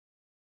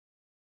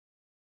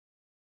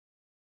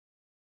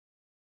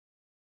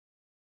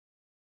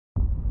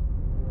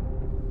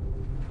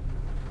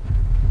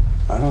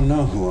don't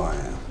know who I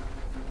am,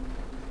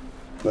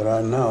 but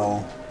I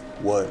know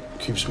what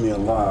keeps me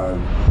alive,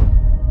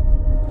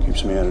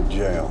 keeps me out of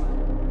jail,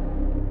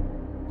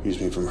 keeps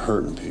me from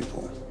hurting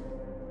people.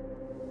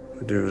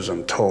 I do as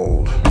I'm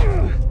told.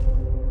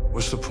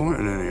 What's the point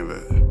in any of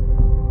it?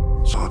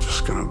 It's all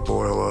just gonna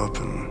boil up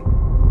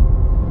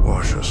and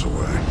wash us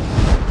away.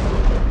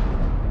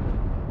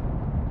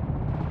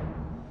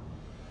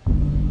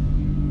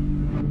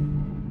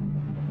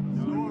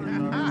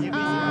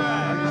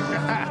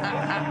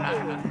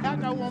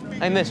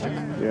 Hey, mister.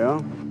 Yeah?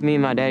 Me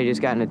and my daddy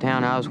just got into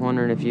town. I was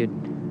wondering if you'd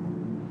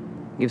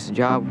give us a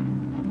job.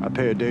 I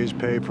pay a day's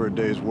pay for a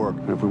day's work.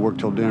 And if we work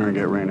till dinner and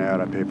get rained out,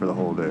 I pay for the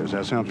whole day. Does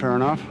that sound fair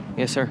enough?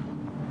 Yes, sir.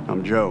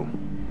 I'm Joe.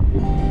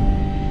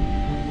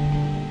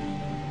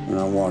 When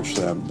I watch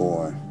that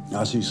boy,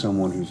 I see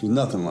someone who's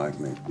nothing like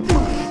me. What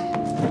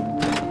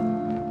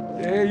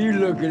the hell you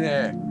looking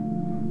at?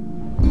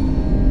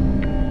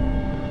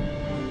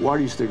 Why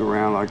do you stick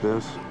around like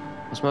this?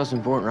 What's most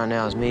important right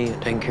now is me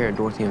taking care of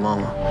Dorothy and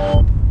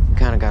Mama. We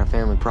kind of got a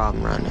family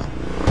problem right now.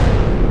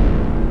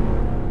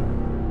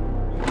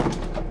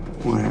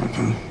 What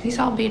happened? He's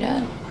all beat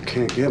up. I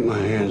can't get my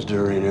hands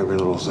dirty in every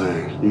little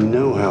thing. You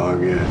know how I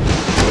get.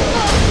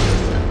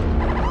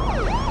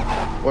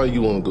 Why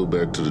you want to go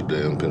back to the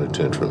damn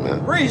penitentiary,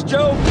 man? Freeze,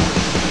 Joe!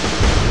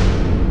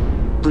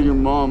 Bring your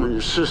mom and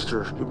your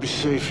sister. You'll be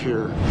safe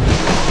here.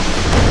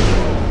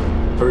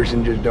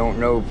 Person just don't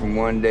know from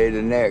one day to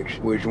the next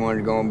which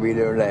one's gonna be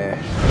their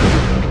last.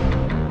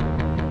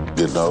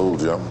 Getting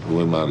old, y'all.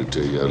 Who am I to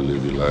tell you how to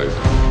live your life?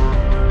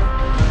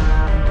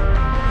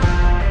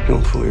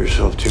 Don't fool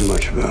yourself too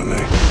much about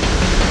me.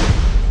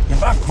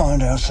 If I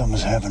find out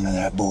something's happened to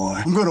that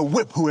boy, I'm gonna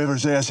whip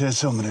whoever's ass has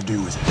something to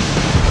do with it.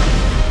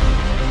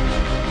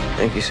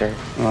 Thank you, sir.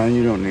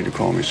 You don't need to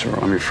call me sir.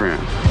 I'm your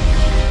friend.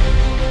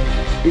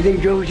 You think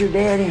Joe's your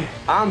daddy?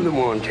 I'm the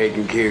one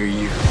taking care of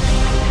you.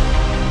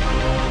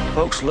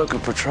 Folks looking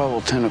for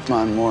trouble tend to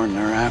find more than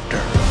they're after.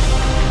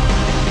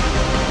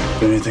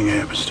 If anything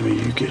happens to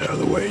me, you get out of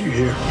the way, you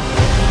hear?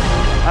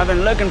 I've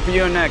been looking for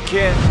you and that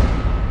kid.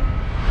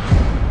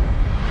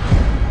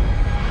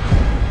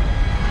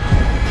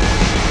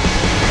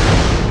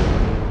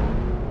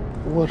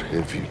 What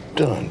have you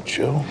done,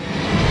 Joe?